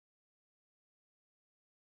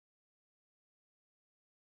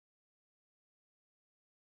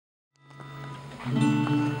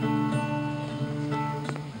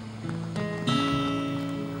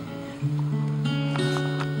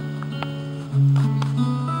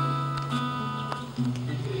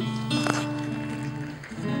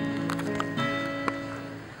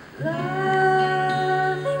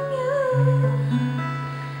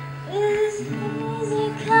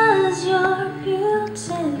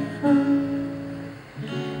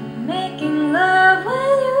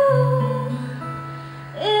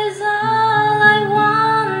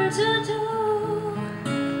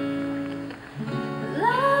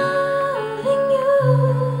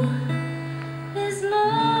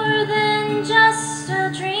more than just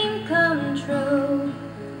a dream come true.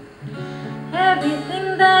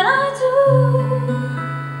 Everything that I do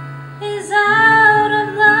is out of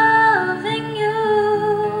loving you.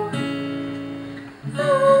 La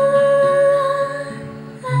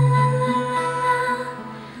la la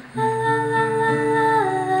la la la la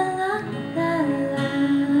la la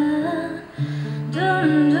la. Dum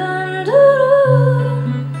dum doo doo.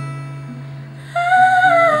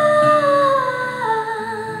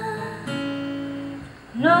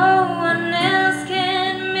 No one else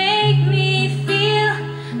can make me feel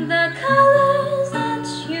the colors that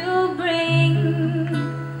you bring.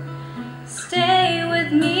 Stay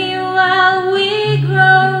with me while we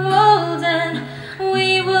grow old, and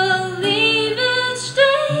we will leave each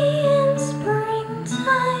day in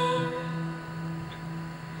springtime.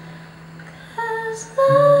 'Cause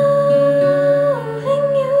loving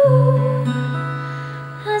you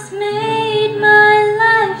has made my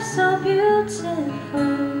life so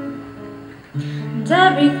beautiful. And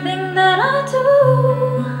everything that I do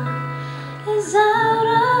is out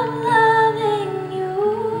of loving you.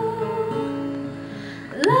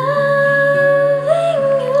 Loving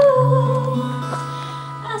you,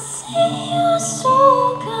 I see your soul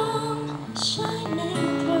come shining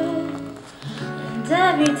through. And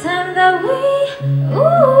every time that we,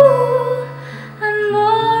 I'm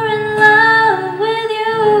more in love with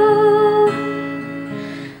you.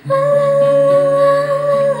 La la la la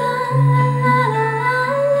la la la la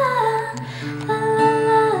la la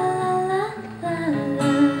la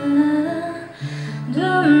la.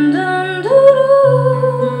 Dum dum doo doo.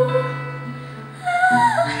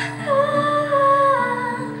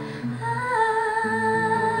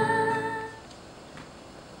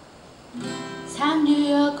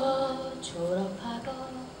 삼류여고 졸업하고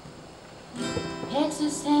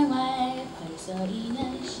백수생활 벌써이는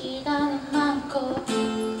시간은 많고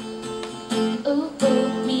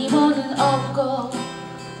미모는 없고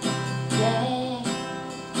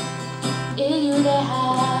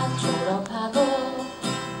일류대학 졸업하고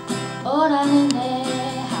오라는 애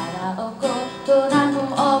하나 없고 돈 한 푼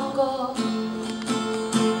없고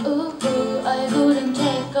얼굴은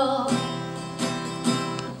제거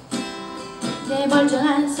내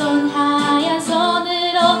멀쩡한 손 하얀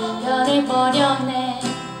손으로 변해버렸네.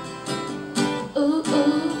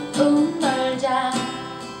 놀자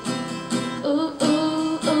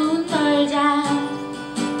놀자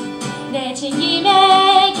내친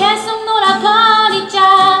김에 계속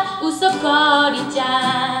놀아버리자 웃어버리자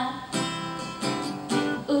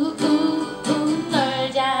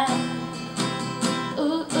놀자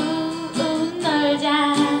놀자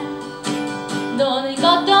노는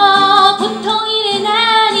것도 보통 일은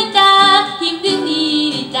아니다. 힘든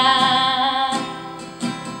일이다.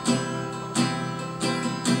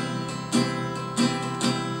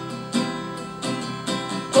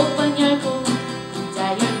 꽃번 열풍 부자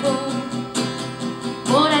열풍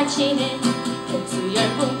몰아치는 백수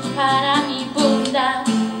열풍 바람이 분다.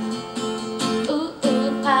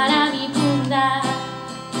 바람이 분다.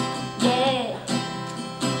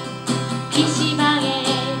 PC방에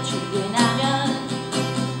출근하면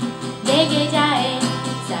내 계좌에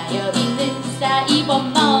쌓여있는 사이버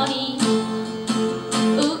머니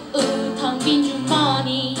텅 빈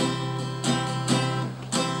주머니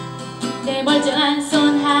내 멀쩡한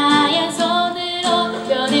손 하얀 손으로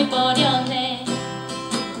변해버렸네.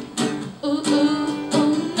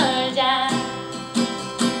 놀자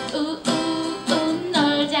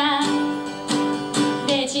놀자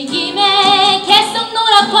내친 김에 계속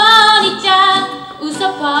놀아버리자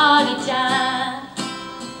웃어버리자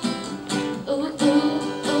놀자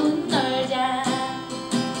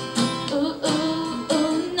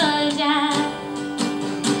놀자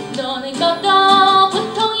노는 것도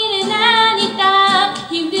보통 일은 아니다.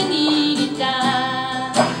 힘든 일이다.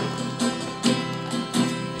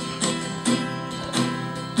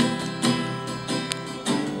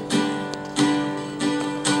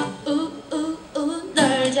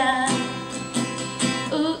 놀자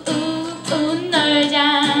놀자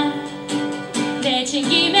내친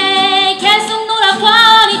김에 계속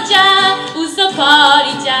놀아버리자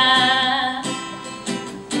웃어버리자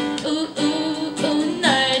놀자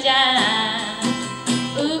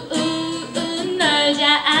놀자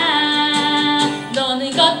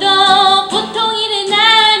노는 것도 보통 일은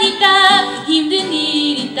아니다. 힘든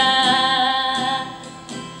일이다.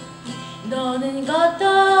 노는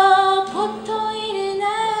것도 보통 일은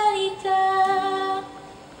아니다.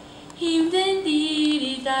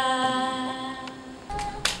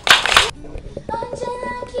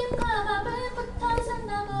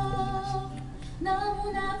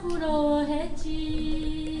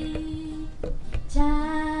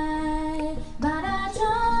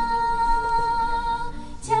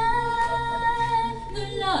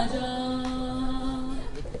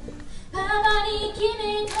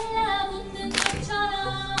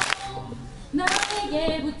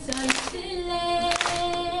 붙어 있을래.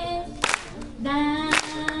 날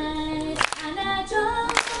안아줘.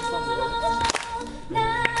 날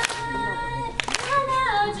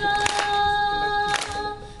안아줘.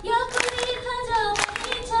 옆구리 터져버린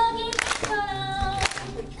저기처럼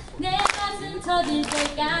내 가슴 터질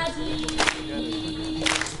때까지.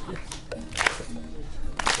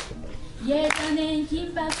 예전엔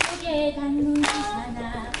김밥 속에 담근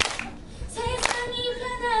하나. 세상이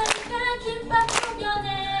변하니까 김밥 소변에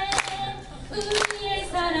우리의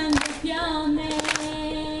사랑도 변해.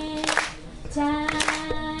 잘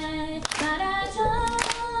말아줘.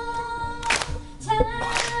 잘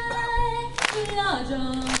들어줘.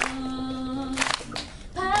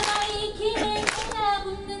 바다의 김에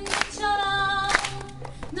달라붙는 것처럼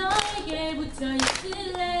너에게 붙어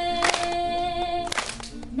있을래.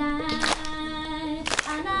 날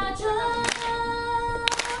안아줘.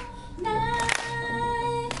 날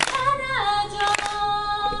안아줘.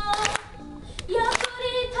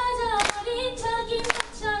 옆구리 터져버린 저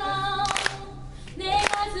김밥처럼 내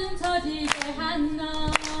가슴 터지게 한 널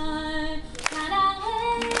사랑해.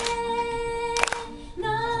 널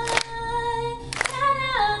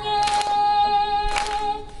사랑해.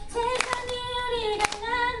 세상이 우릴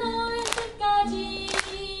갈라놓을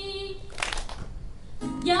때까지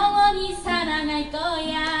영원히 사랑할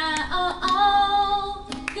거야.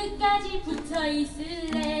 끝까지 붙어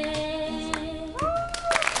있을래.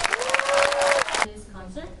 This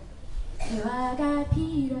concert. 대화가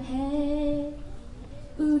필요해.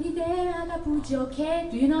 우리 대화가 부족해.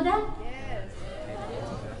 Do you know that?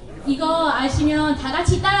 이거 아시면 다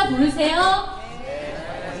같이 따라 부르세요.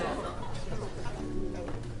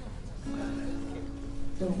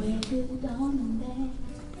 또 왜 그러는데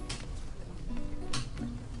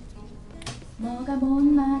뭐가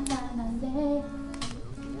못마땅한데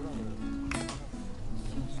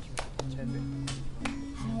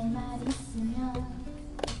할 말 있으면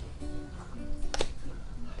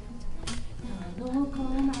펴놓고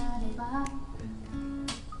말해봐.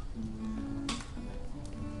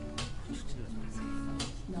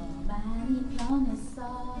 너 많이 변했어.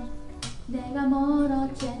 내가 뭘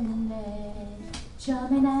어쨌는데.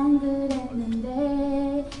 처음엔 안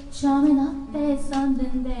그랬는데. 처음엔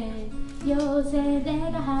어땠었는데. 요새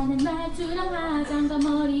내가 하는 말투랑 화장과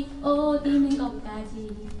머리 옷 입는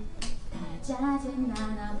것까지 다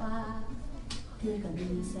짜증나나 봐. 그건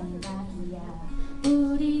네 생각이야.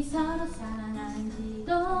 우리 서로 사랑한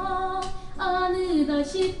지도 어느덧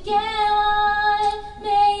 10개월.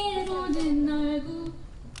 매일 보는 얼굴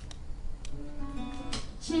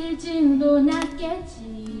실증도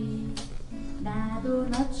났겠지. 나도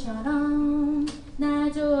너처럼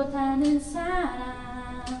나 좋다는 사람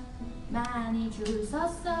많이 줄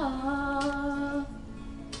섰어.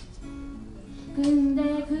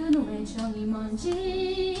 근데 그놈의 정이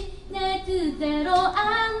뭔지 내 뜻대로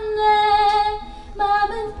안 돼.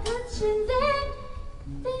 마음은 끝인데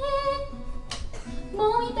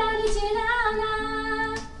몸이 따르질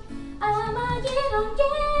않아. 아마 이런 게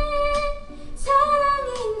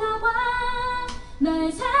사랑인가 봐.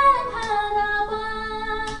 널 사랑하나 봐.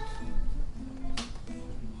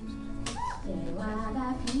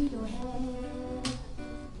 대화가 필요해.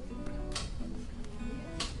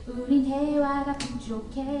 우린 대화가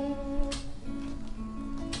부족해.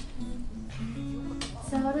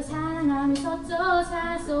 서로 사랑하면서 또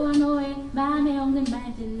사소한 오해 맘에 없는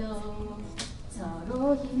말들로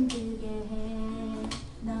서로 힘들게 해.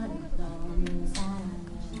 너를 너무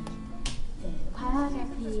사랑해. 대화가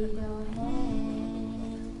필요해.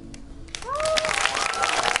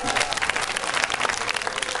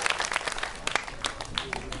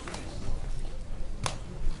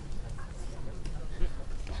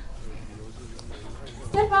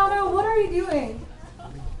 Stefano, what are you doing?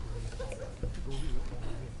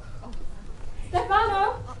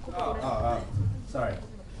 Stefano? Sorry.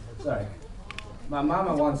 My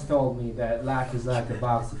mama once told me that life is like a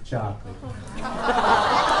box of chocolate.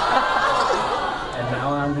 And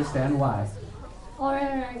now I understand why.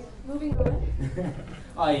 Alright, moving on.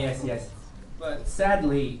 Oh, yes. But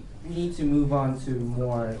sadly, we need to move on to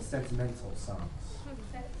more sentimental songs.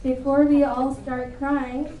 Before we all start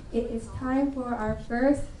crying, it is time for our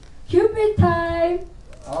first Cupid time!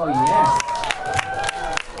 Oh, yes.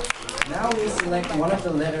 Now we select one of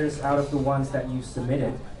the letters out of the ones that you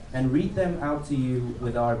submitted and read them out to you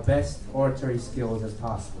with our best oratory skills as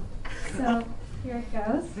possible. So, here it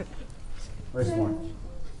goes. First one.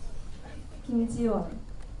 김지원.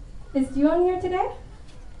 Is Jiwon here today?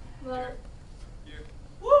 Well,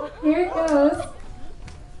 here it goes.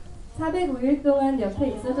 405일 동안 옆에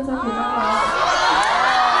있어줘서 고마워.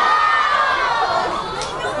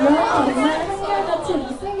 너 정말 한결같이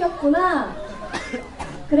못생겼어. 없구나.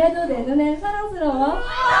 그래도 내 눈엔 사랑스러워.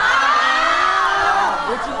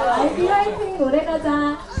 알비 화이팅 노래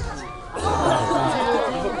가자.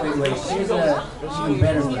 Wait, here's a even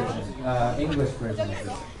better version, English version of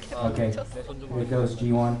this. Okay, here it goes,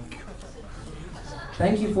 G1.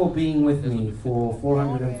 Thank you for being with me for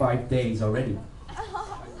 405 days already.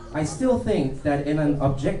 I still think that in an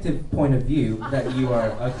objective point of view that you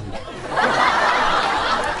are ugly.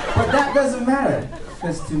 But that doesn't matter,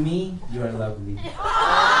 because to me, you are lovely.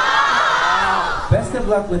 Best of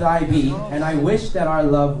luck with IB, and I wish that our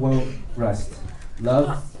love won't rust.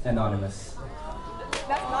 Love, Anonymous.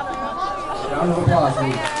 Round of applause,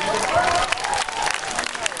 please.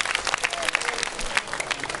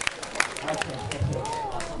 Okay.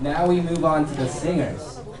 Now we move on to the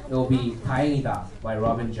singers. It will be 다행이다 by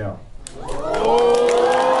Robin Joe.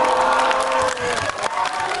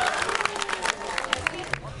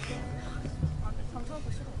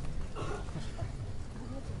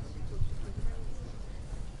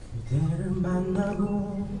 그대를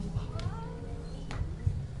만나고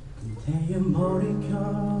그대의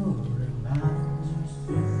머릿결을 만질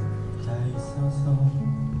수가 있어서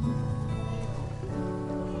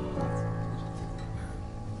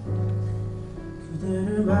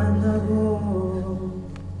그대를 만나고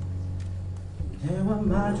그대와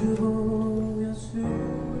마주보며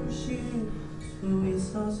숨을 쉴 수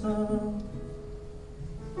있어서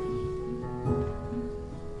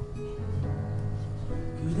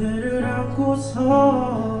그대를 안고서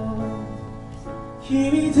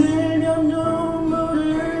힘이 들면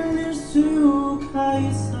눈물을 흘릴 수가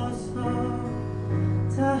있어서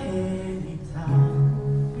다행이다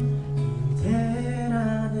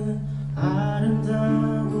그대라는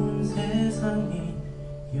아름다운 세상이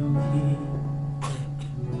여기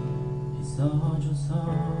있어줘서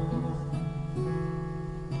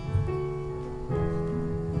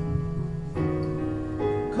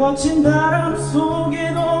거친 바람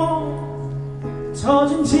속에도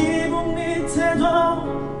젖은 지붕 밑에도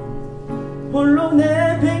홀로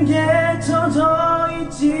내팽개쳐져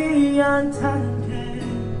있지 않다는 게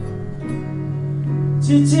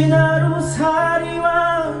지친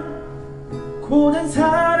하루살이와 고된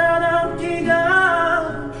살아남기가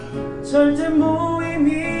절대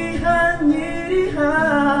무의미한 일이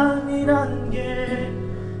아니란 게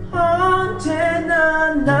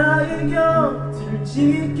언제나 나의 곁을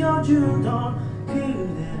지켜주던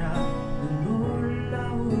그대라는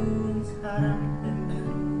놀라운 사람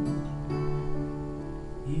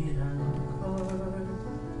때문이란 걸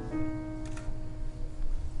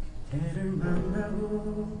그대를 만나고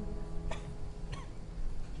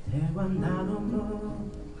그대와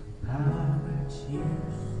나눠먹은 밥을 지을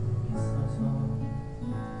수 있어서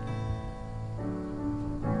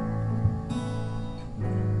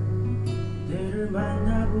그대를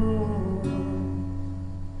만나고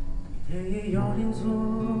그대의 여린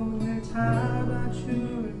손을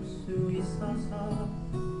잡아줄 수 있어서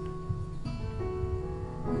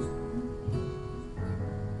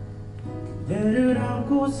그대를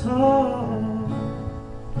안고서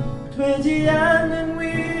되지 않는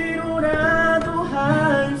위로라도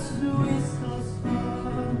할 수 있어서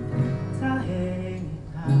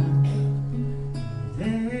다행이다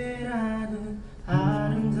그대라는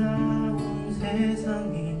아름다운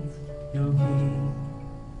세상이 여기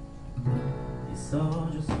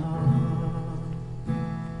있어줘서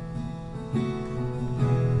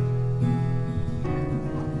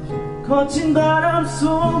거친 바람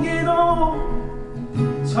속에도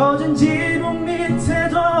젖은 지붕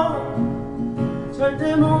밑에도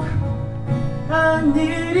절대 못한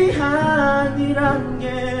일이 아니란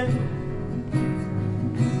게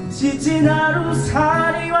지친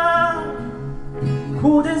하루살이와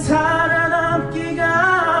고된 살아남기가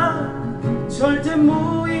절대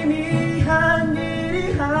무의미한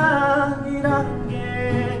일이 아니란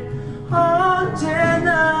게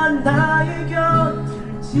언제나 나의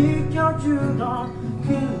곁을 지켜주던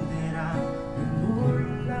그대라는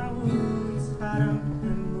놀라운 사랑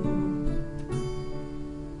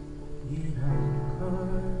때문이란 걸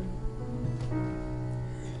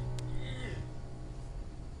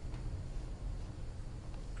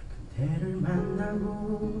그대를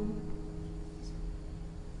만나고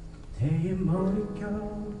그대의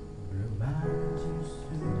머릿결을 만질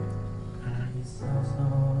수가 있어서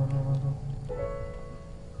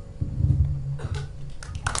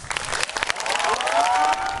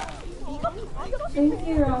Thank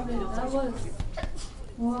you, Robin. That was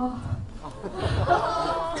wow.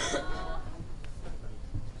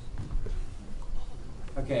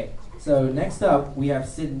 Okay, so next up we have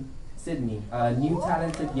Sydney, a new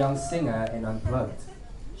talented young singer in Unplugged.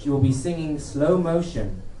 She will be singing Slow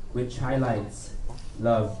Motion which highlights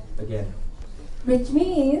love again. Which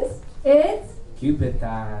means it's Cupid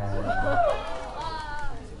time.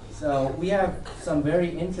 So we have some very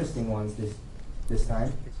interesting ones this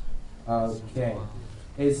time. Okay.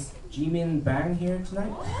 Is Jimin Bang here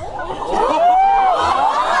tonight?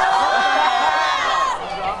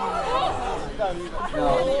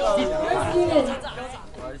 No.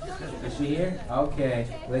 Is she here? Okay.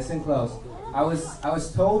 Listen close. I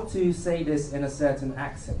was told to say this in a certain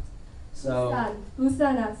accent. So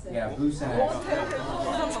Busan accent. yeah, Busan accent.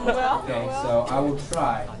 Okay, so I will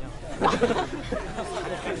try.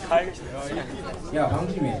 야,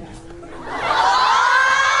 방지민.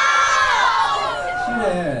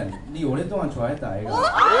 실은 네 오랫동안 좋아했다, 아이가.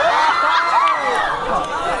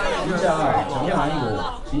 진짜 장난 아니고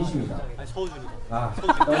진심이다. 아,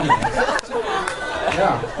 떨리네.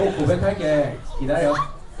 야, 꼭 고백할게. 기다려.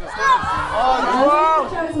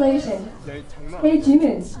 Translation. Hey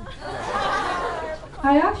Jimin,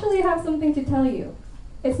 I actually have something to tell you.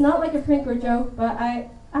 It's not like a prank or joke, but I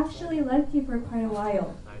actually liked you for quite a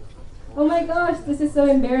while. Oh my gosh, this is so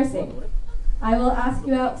embarrassing. I will ask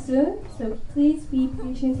you out soon, so please be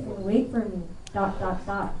patient and wait for me. ... And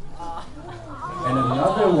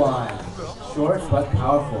another one, short but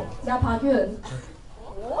powerful. 나 박윤.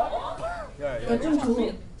 너 좀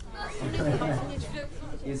줘.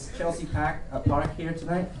 Is Chelsea Park here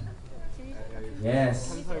tonight?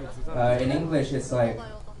 Yes. In English, it's like,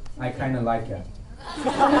 I kind of like it.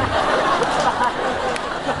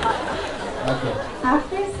 Okay.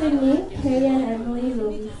 After Sydney, Kay and Emily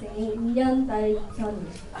will be singing 2년 달 2000.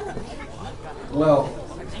 Well,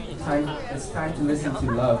 it's time to listen to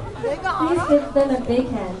love. Please give them a big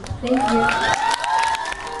hand. Thank you.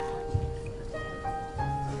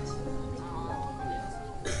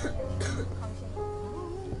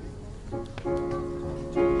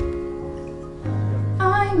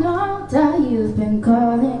 I know that you've been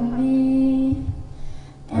calling me,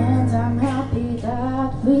 and I'm happy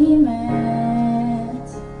that we met.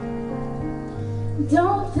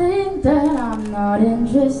 Don't think that I'm not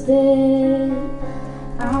interested,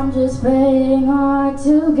 I'm just praying hard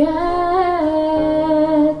to get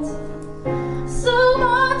so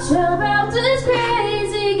much about this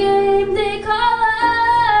crazy game they call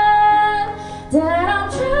love that I'm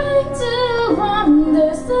trying to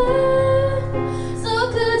understand. So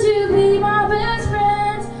could you be my best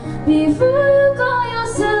friend before you call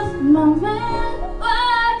yourself my man?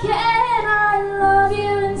 Why can't I love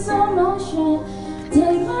you in slow motion?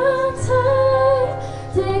 Take my time,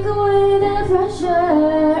 take away the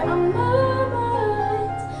pressure on my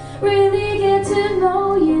mind. Really get to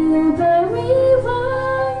know you, but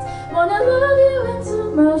rewind. Wanna love you in slow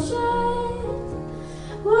motion.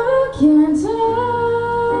 Why can't I?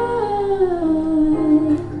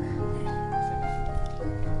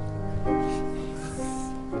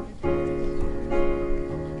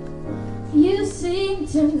 You seem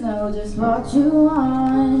to know just what you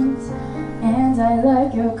want, and I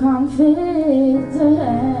like your confidence.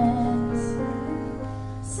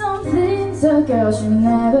 Some things a girl should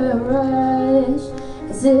never rush,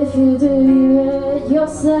 'cause if you do, you hurt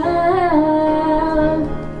yourself.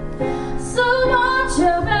 So much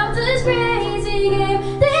about this crazy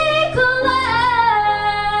game they call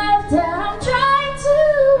love that I'm trying to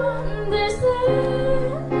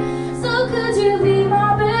understand. So could you be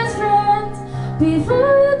my best friend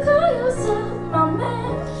before you call yourself my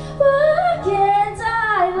man? Why can't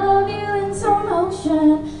I love you in slow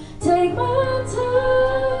motion? Take my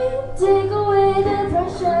time, take away the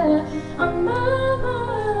pressure on my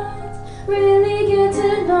mind. Really get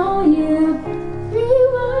to know you,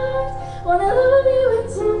 rewind. Wanna love you in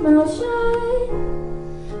slow motion.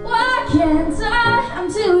 Why can't I? I'm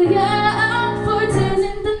too young for tears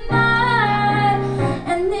in the night,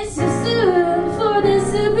 and it's too soon for this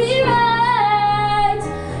to be right.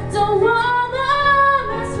 Don't wanna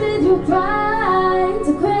mess with your pride.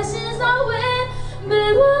 The question's not when,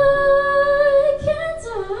 but why can't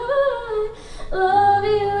I love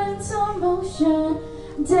you in slow motion?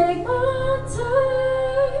 Take my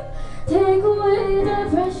time, take away the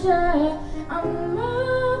pressure on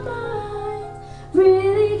my mind.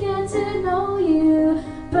 Really get to know you,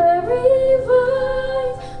 but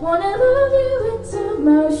rewind. Wanna love you in slow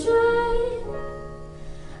motion.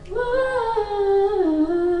 Why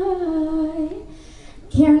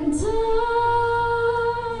can't I?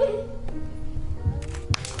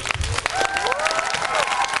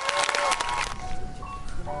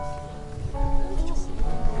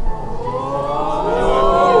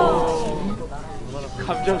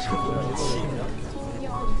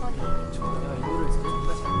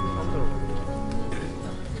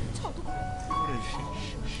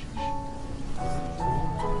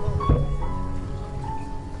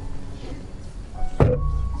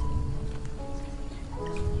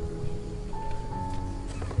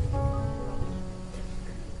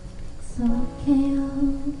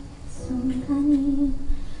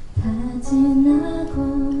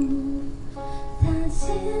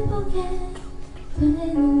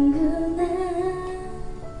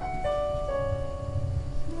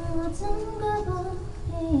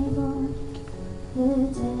 그대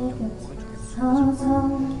곁에 서서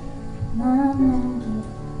나는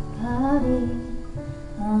길거리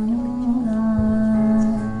아닌가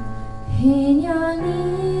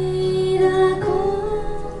인연이라고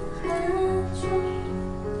하죠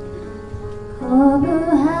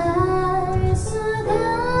거부할 수가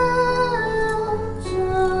없죠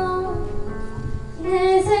내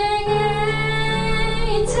생에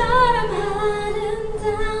이처럼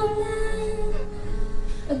아름다운 날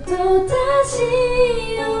또다시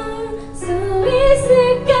올 수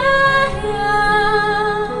있을까요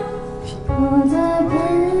보잡은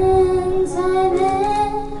삶의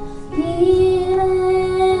길에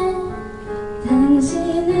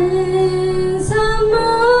당신은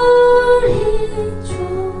선물이죠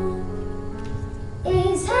이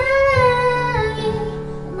사랑이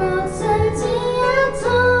먹설지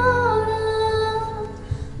않도록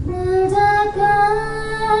늘 다가가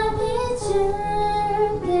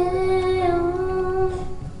비출게요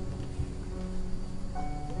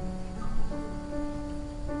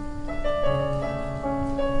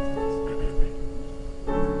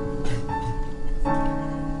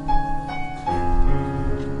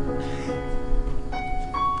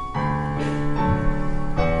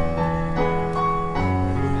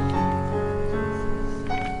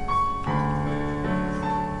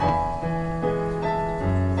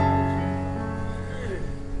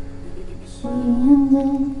시한들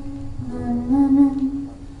만나면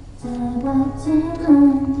잡았지만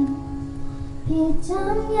빗장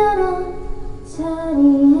열어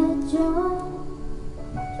자리했죠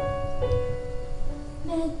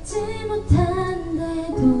맺지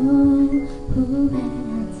못한데도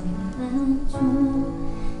후회하지 않죠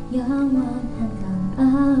영원한 건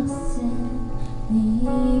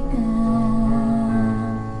없으니까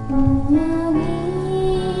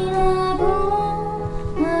운명이라고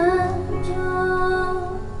하죠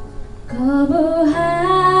거부할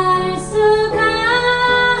수가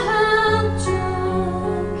없죠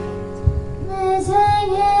내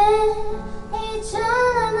생에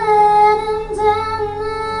이처럼 아름다운 날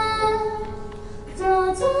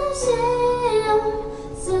또다시 올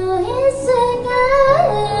수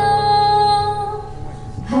있을까요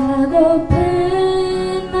하고픈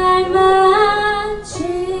말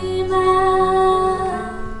많지만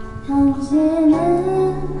당신은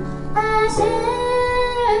아실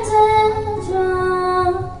테죠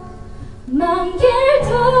먼 길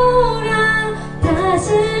돌아 다시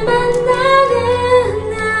만나는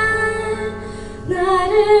날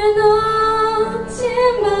나를 놓지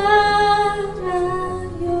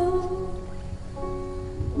말아요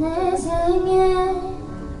내 생에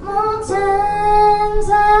못한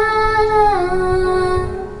사랑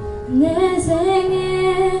내 생에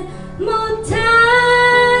못한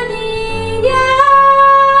인연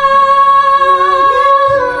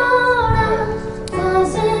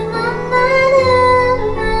다시 만나는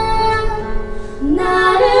날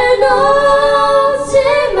나를 놓지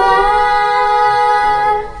말아요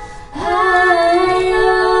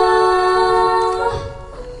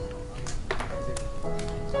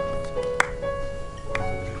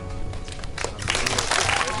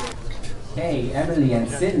Hey, Emily and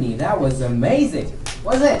Sydney, that was amazing,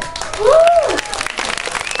 was it?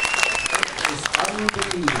 It's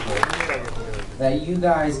unbelievable that you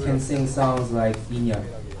guys can sing songs like Inyo,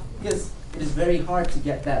 because it is very hard to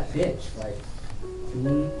get that pitch, like.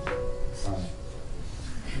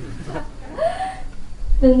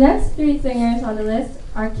 The next three singers on the list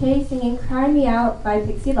are Kay singing Cry Me Out by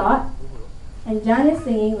Pixie Lott, and Janice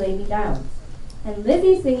singing Lay Me Down, and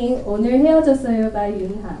Lizzie singing 오늘 헤어졌어요 by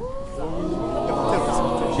Yoonha.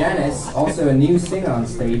 Janice, also a new singer on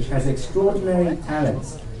stage, has extraordinary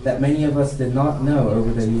talents that many of us did not know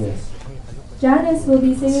over the years. Janice will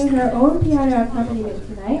be singing her own piano accompaniment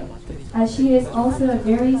tonight, as she is also a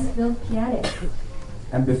very skilled pianist.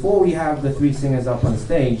 And before we have the three singers up on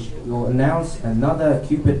stage, we'll announce another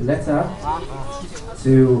Cupid letter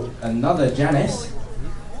to another Janice,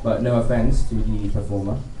 but no offense to the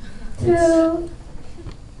performer. To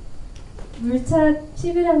물차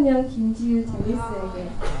 11학년 김지우 제니스에게.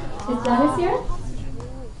 Is Janice here?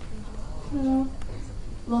 No.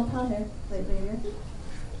 We'll tell her later.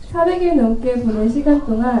 400일 넘게 보낸 시간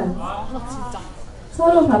동안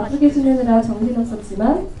서로 바쁘게 지내느라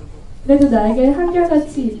정신없었지만 그래도 나에겐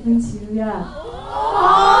한결같이 이쁜 지우야.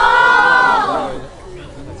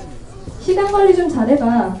 시간 관리 좀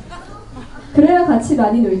잘해봐. 그래야 같이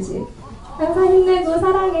많이 놀지. 항상 힘내고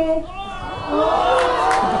사랑해.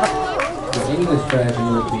 The English version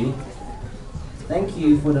would be, thank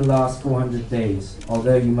you for the last 400 days,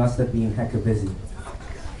 although you must have been hecka busy.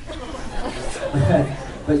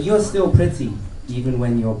 But you're still pretty, even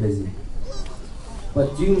when you're busy.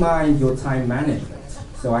 but do mind your time management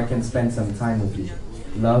so I can spend some time with you.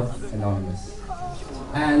 Love, Anonymous.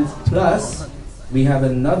 And plus, we have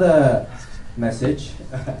another message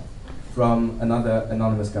from another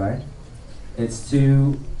anonymous guy. It's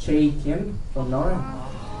to Chae Kim from Nora.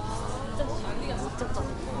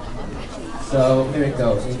 So here it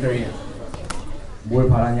goes in Korean. 뭘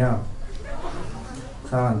바라냐?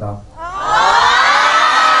 사랑한다.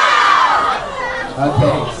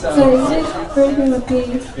 Okay, So so English version would be,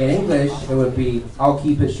 in English it would be I'll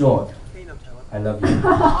keep it short. I love you.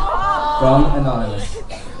 From Anonymous.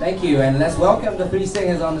 Thank you, and let's welcome the three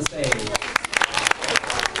singers on the stage.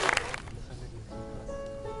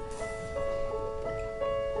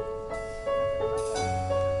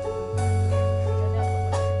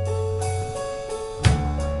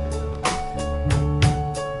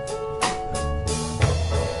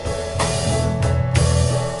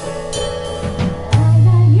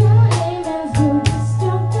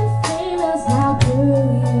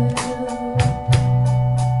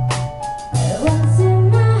 What's in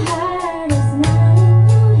my heart is not in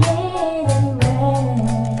your head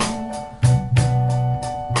anyway.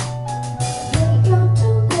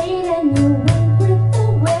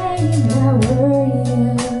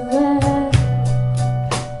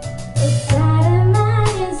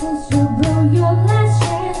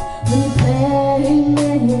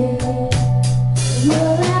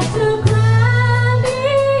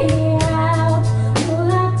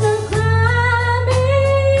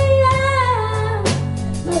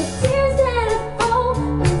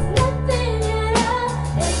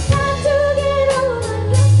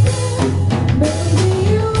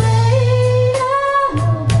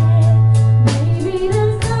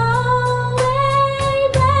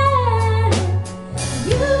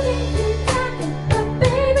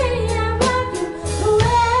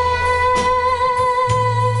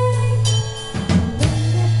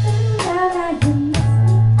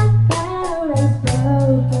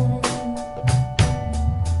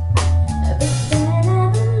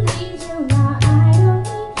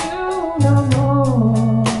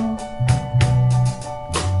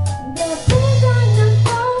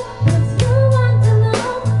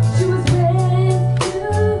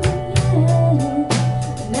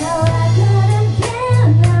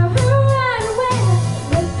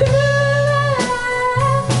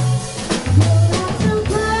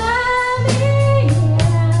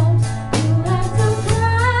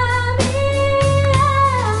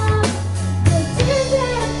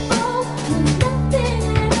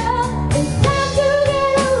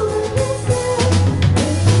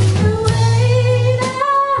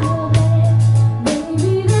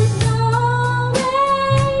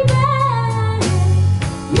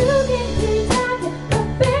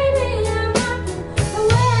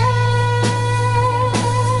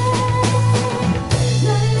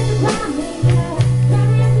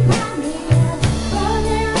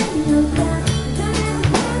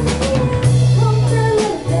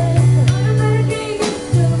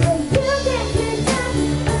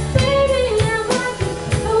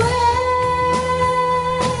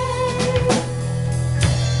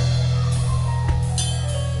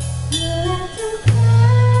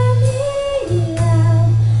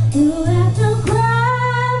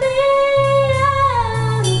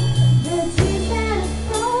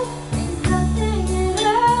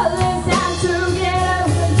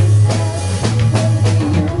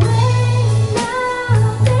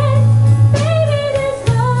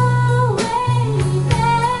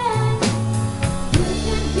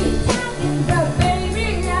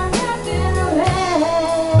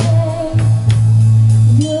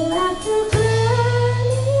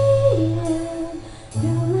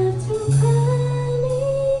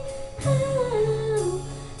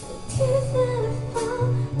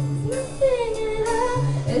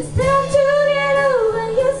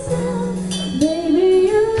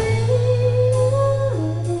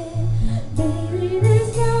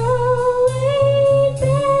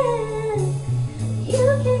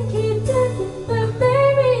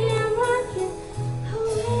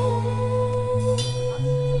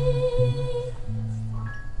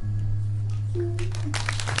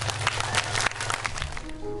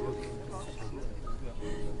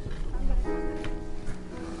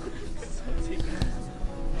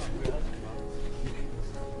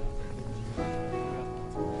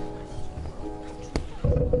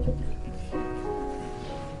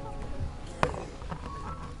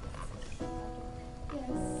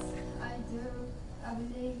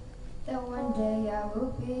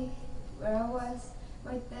 will be where I was,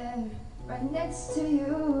 right there, right next to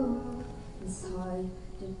you. It's hard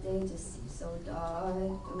the day just seems so dark.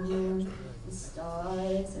 The moon, the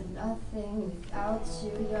stars are nothing without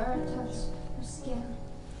you. Your touch, your skin,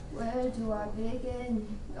 where do I begin?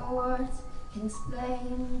 No words can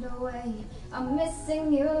explain the way I'm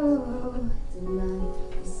missing you. Deny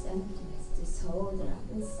this emptiness, this hole that I'm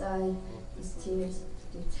inside. These tears,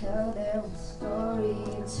 they tell their own story.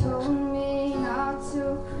 You told me not to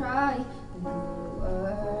cry when you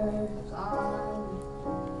were gone.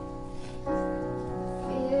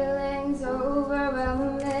 Feelings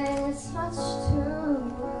overwhelming, it's much too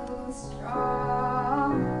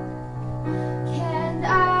strong. Can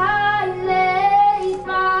I lay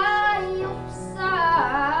by your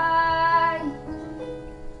side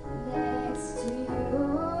next to you,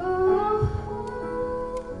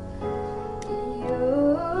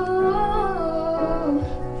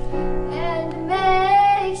 and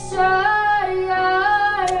make sure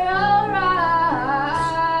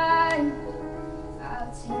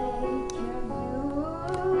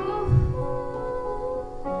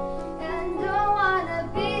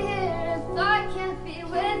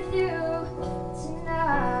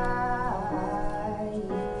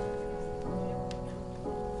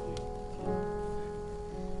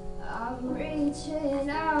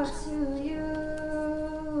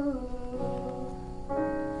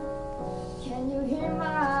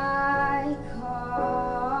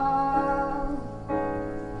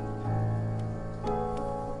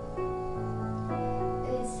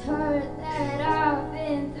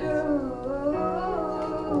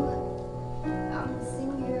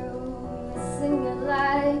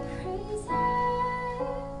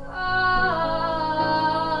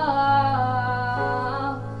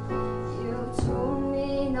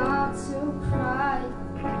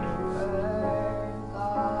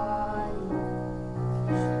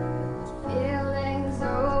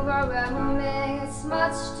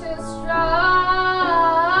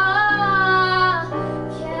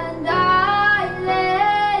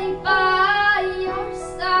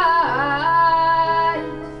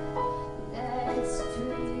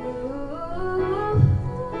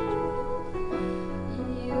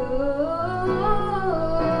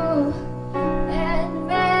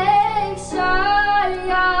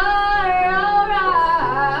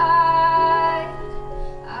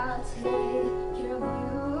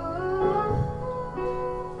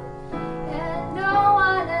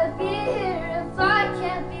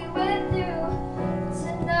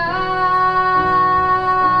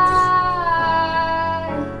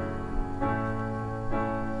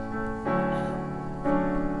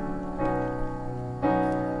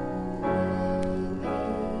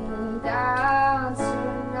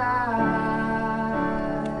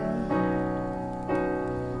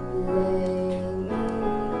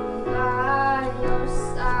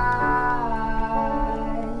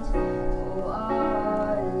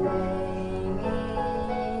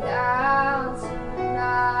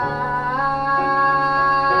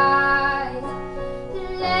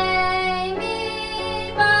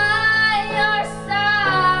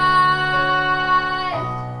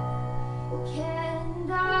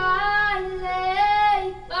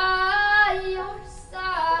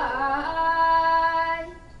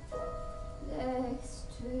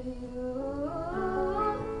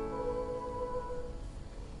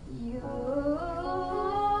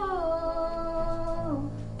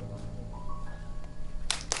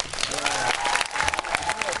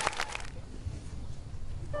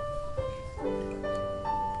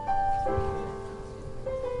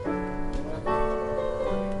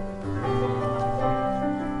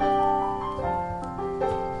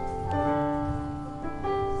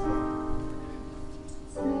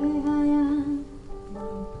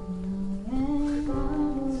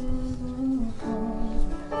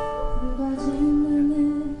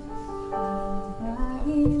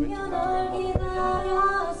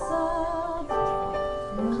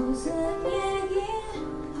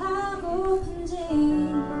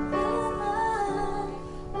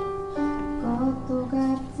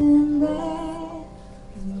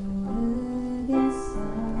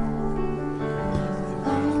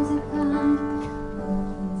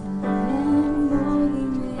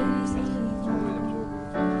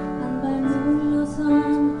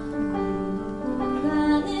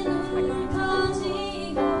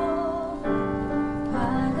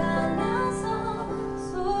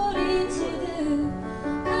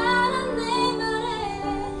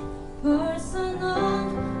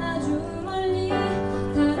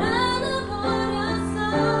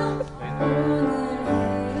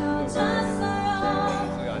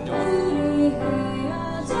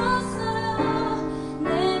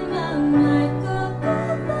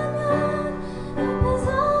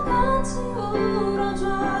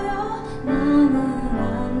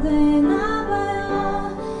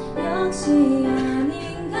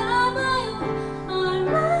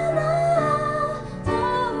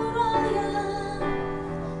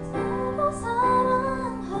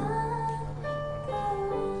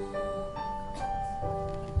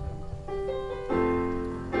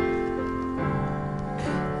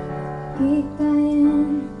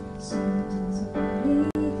귓가엔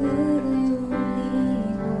심장소리 그대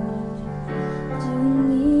울리고 준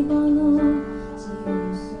네 번호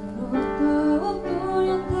지울수록 더욱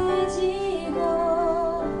뚜렷해지고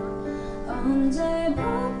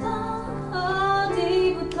언제부터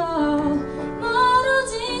어디부터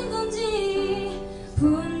멀어진 건지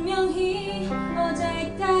분명히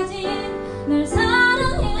어제까진 널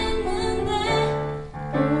사랑했는데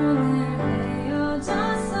오늘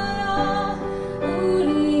헤어졌어요.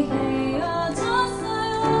 우리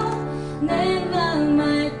헤어졌어요. 내 맘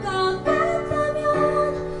알 것 같다면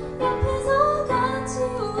옆에서 같이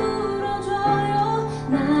울어줘요.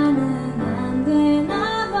 나는 안 되나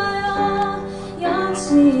봐요.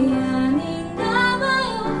 역시 아닌가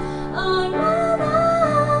봐요. 얼마나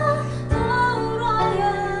더 울어야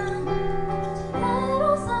제대로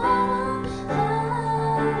사랑할까요.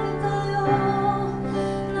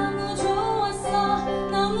 너무 좋았어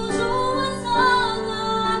너무 좋았어 나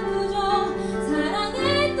그저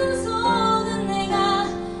사랑했던 속은 내가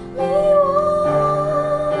미워.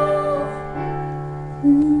 그냥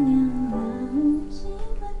아프지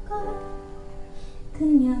말걸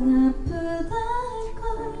그냥 아프다 할걸.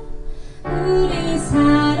 우리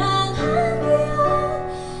사랑한 기억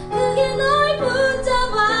그게 널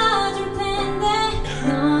붙잡아줄 텐데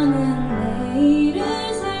너는 내일을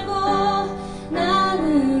살고 나는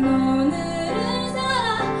오늘을 살아.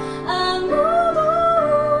 아무도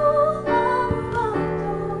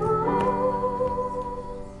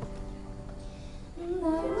날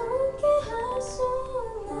웃게 할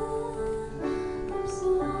수는 없어.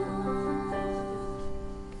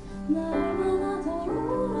 날마다 더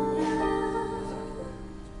울어야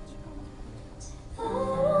제대로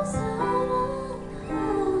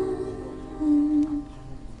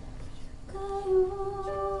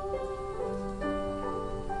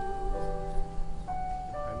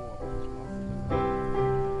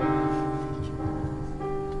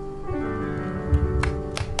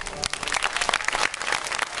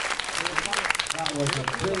That was a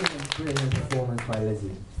brilliant performance by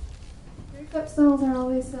Lizzie. Breakup songs are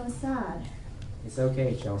always so sad. It's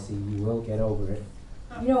okay, Chelsea. You will get over it.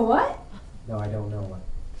 You know what? No, I don't know what.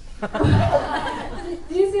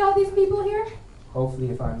 Did you see all these people here? Hopefully,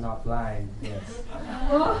 if I'm not blind, yes.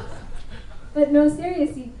 Well, but no,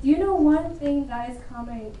 seriously, do you know one thing that is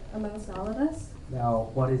common amongst all of us? Now,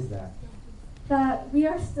 what is that? That we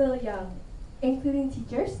are still young, including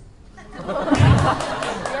teachers.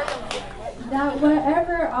 That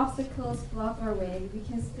wherever obstacles block our way, we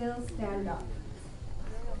can still stand up.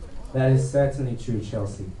 That is certainly true,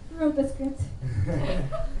 Chelsea. Who wrote the script?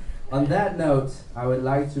 On that note, I would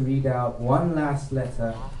like to read out one last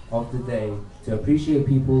letter of the day to appreciate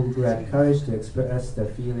people who had courage to express their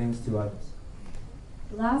feelings to others.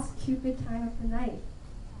 Last Cupid time of the night.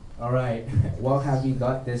 Alright, what have we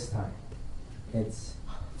got this time? It's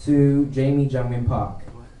to Jamie Jungmin Park.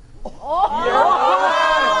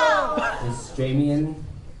 Is Jamie in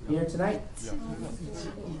here tonight?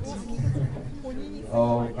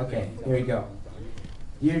 Oh, okay, here we go.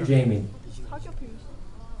 Dear Jamie,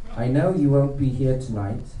 I know you won't be here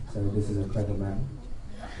tonight, so this is a clever man.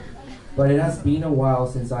 But it has been a while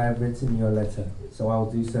since I have written you a letter, so I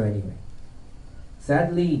will do so anyway.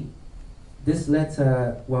 Sadly, this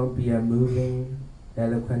letter won't be a moving,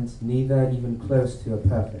 eloquent, neither even close to a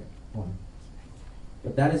perfect one.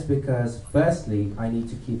 But that is because, firstly, I need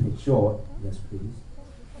to keep it short, yes please,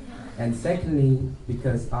 and secondly,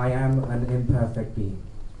 because I am an imperfect being.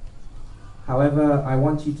 However, I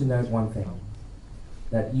want you to note one thing,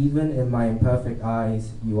 that even in my imperfect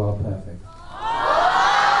eyes, you are perfect.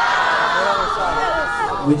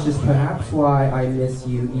 Which is perhaps why I miss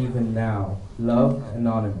you even now. Love,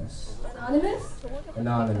 Anonymous. Anonymous?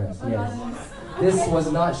 Anonymous, yes. Anonymous. This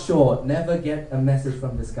was not short. Never get a message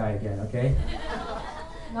from this guy again, okay?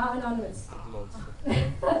 Not anonymous.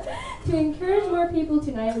 To encourage more people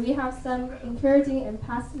tonight, we have some encouraging and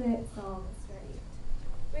passionate songs ready.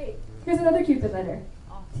 Wait, here's another Cupid letter.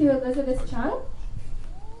 To Elizabeth Chang.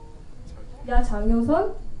 야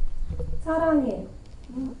장효선 사랑해.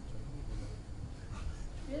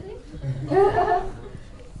 Really?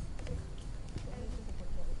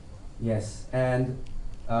 Yes, and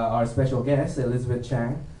our special guest, Elizabeth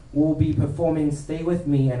Chang, will be performing Stay With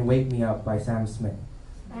Me and Wake Me Up by Sam Smith.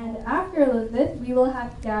 And after Elizabeth, we will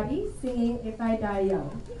have Gabby singing If I Die Young.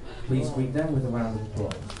 Please greet them with a round of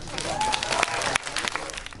applause.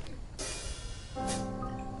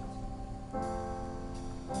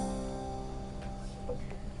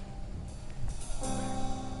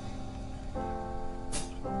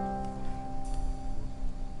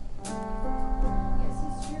 Yes,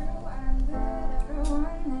 it's true, I'm good. Everyone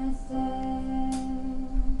has said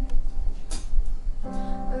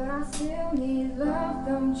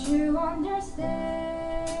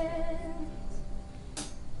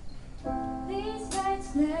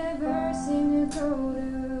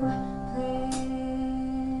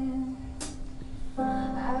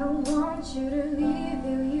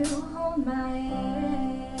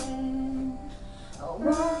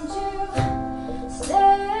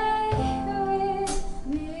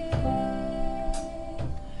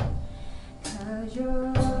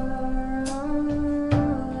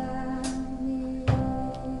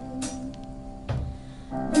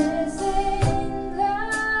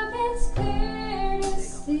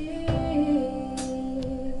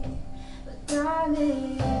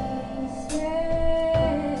darling,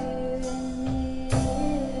 stay with me.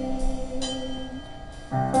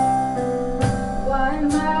 Why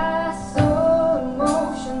am I so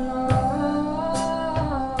emotional?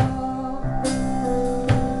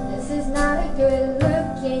 This is not a good look,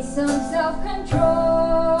 need some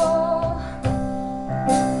self-control.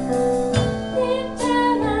 Deep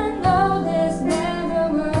down I know this never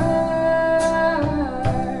works,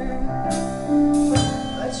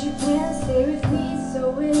 but you can't stay with me so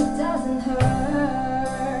it doesn't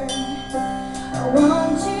hurt. I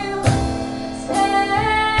want you to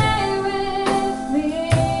stay with me,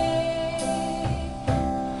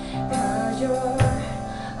 'cause you're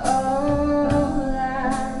all I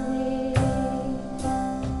need.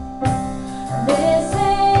 This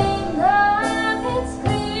ain't love, it's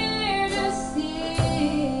clear to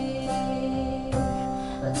see,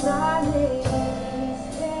 but darling,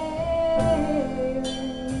 stay with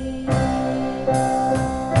me.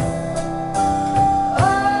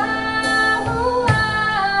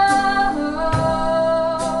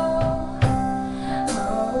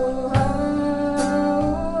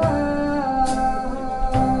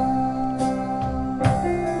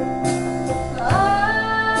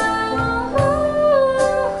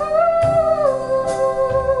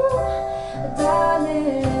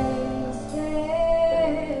 Darling,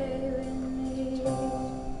 stay with me.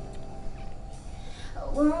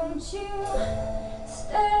 Won't you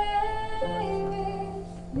stay with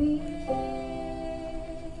me?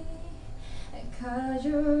 'Cause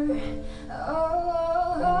you're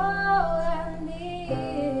all I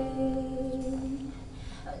need.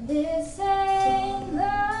 This ain't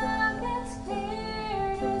love, it's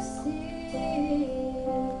clear to see,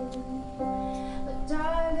 but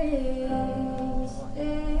darling,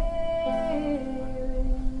 stay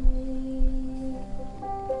with me.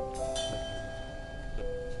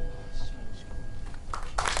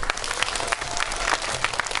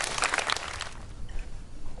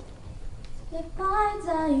 If I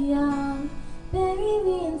die young, bury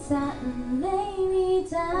me in satin, lay me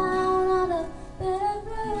down on a bed of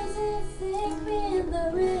roses, sink me in the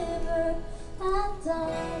river at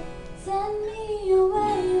dawn, send me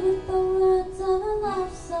away with the words of a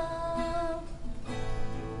love song.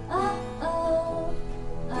 Uh-oh,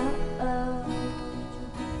 uh-oh.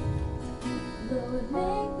 Lord,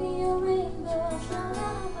 make me a rainbow,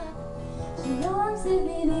 she arms it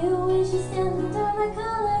with you when she stands under my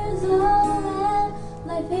colors. Oh man,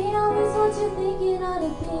 life ain't always what you think it ought to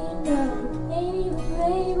be. No, ain't even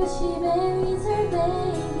brave, but she buries her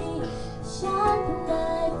baby. Sharp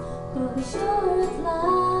knife, for the sure it's life.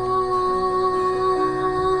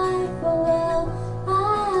 Oh well,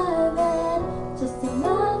 I've had just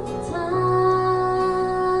enough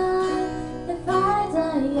time. If I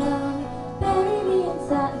die young, bury me in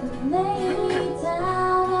satin, lay me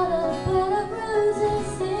down on a bed of roses,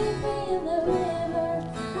 sink me in the river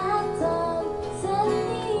at dawn, send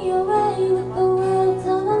me away with the words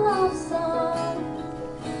of a love song.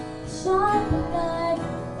 Sharp knife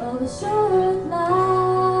of a short life.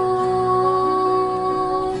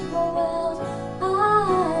 Oh well,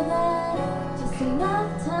 I've had just enough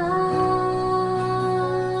time,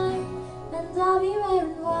 and I'll be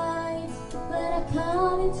wearing white when I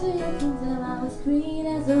come into your kingdom. I was green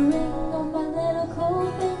as a ring on my little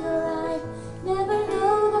cold finger. I never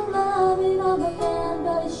known of loving of a man,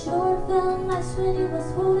 but it sure felt nice when he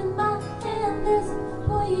was holding my hand. There's a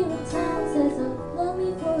boy here in town says he'll love me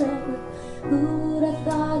forever. Who would have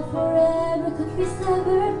thought forever could be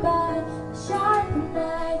severed by a sharp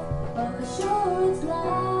knife of a short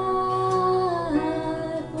life?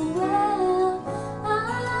 Well,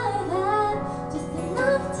 I've had just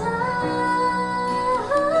enough time.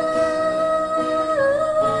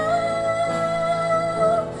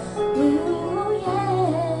 Ooh,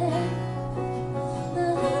 yeah.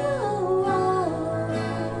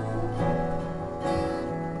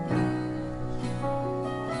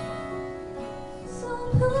 So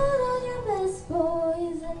put on your best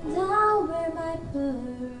boys and I'll wear my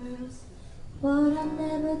pearls. What I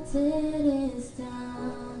never did is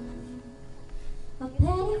done. A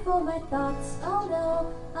penny for my thoughts, oh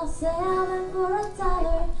no, I'll sell them for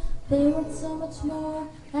 $1. They want so much more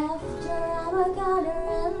after I'm a goner.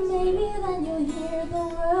 And maybe then you'll hear the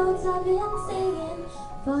words I've been singing.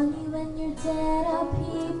 Funny when you're dead, how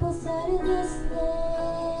people started listening.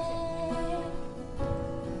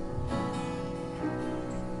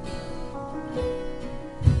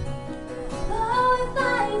 Oh, if I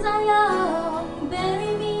die young,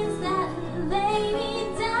 bury me in satin, lay me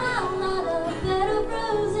down on a bed of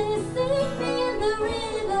roses, sink me in the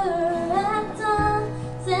river at dawn,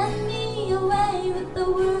 send me away with the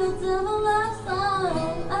words of a love song.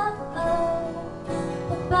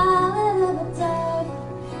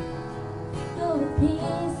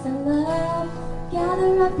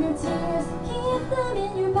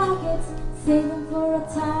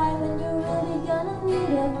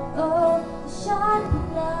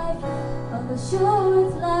 sure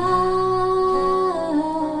it's life.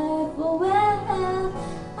 Oh well,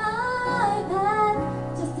 I've had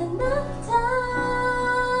just enough time.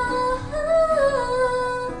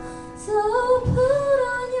 So put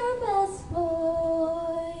on your best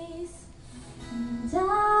voice, and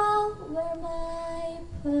I'll wear my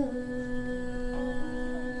purse.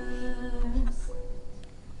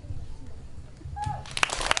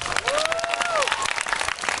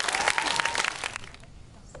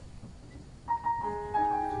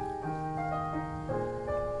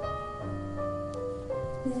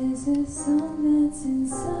 There's a song that's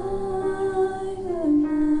inside of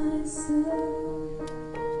my soul.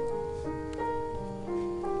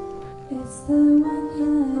 It's the one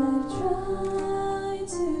that I've tried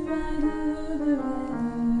to write over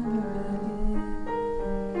and over again.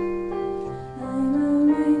 I'm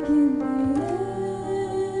awake in the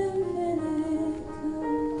infinite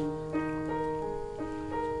cold,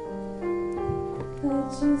 but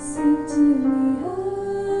you sing to me over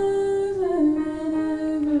and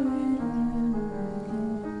over and over again.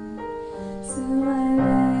 So I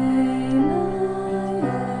lay my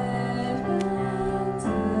head back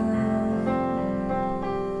down,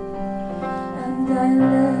 and I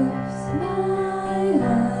lift my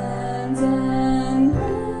hands and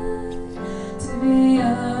pray to be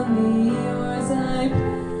only yours. I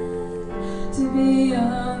pray to be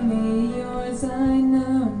only yours. I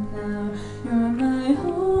know now you're my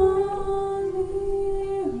only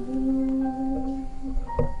hope.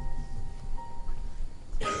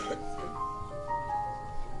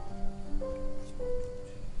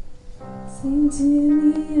 Sing to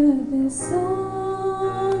me of this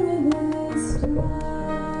song of this time,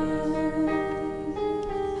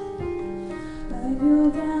 of your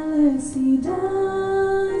galaxy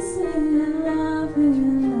dancing and laughing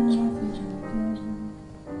again.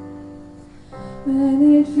 When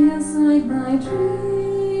it feels like my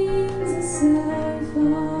dreams are so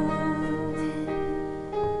far,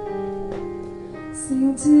 sing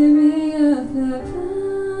to me of the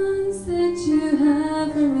plans that you have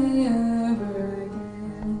for me over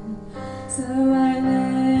again. So I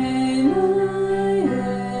lay my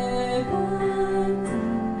head back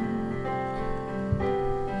down,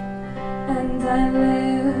 and I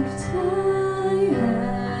lift my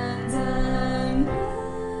hands and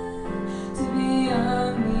pray to be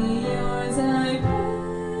only yours. I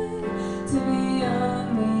pray to be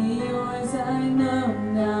only yours. I know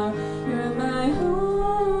now you're my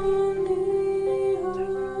only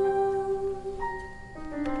hope.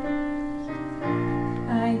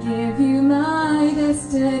 I give you my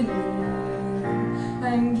destiny.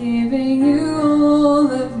 I'm giving you all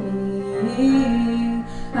of me.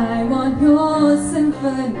 I want your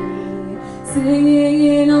symphony, singing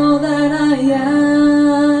in all that I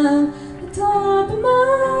am. The top of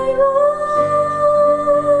my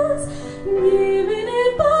lungs, giving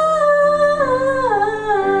it back.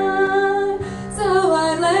 So I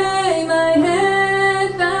lay my head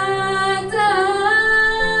back down,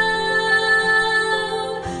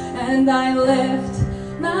 and I lift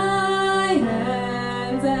my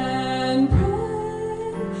hands and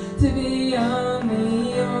pray to be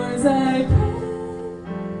only yours. I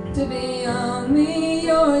pray to be only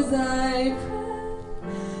yours. I pray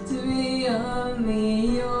to be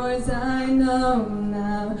only yours. I know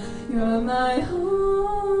now you're my only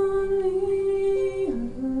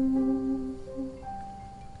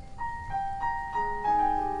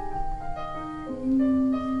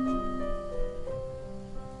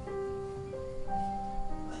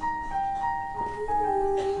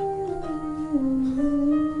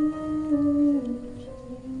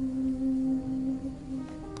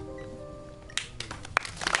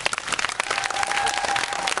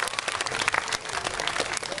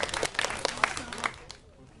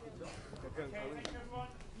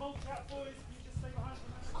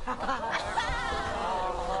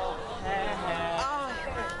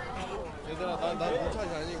얘들아 나 물차지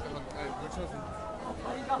아니니까 아니 물차지.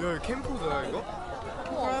 야 캠프다 이거?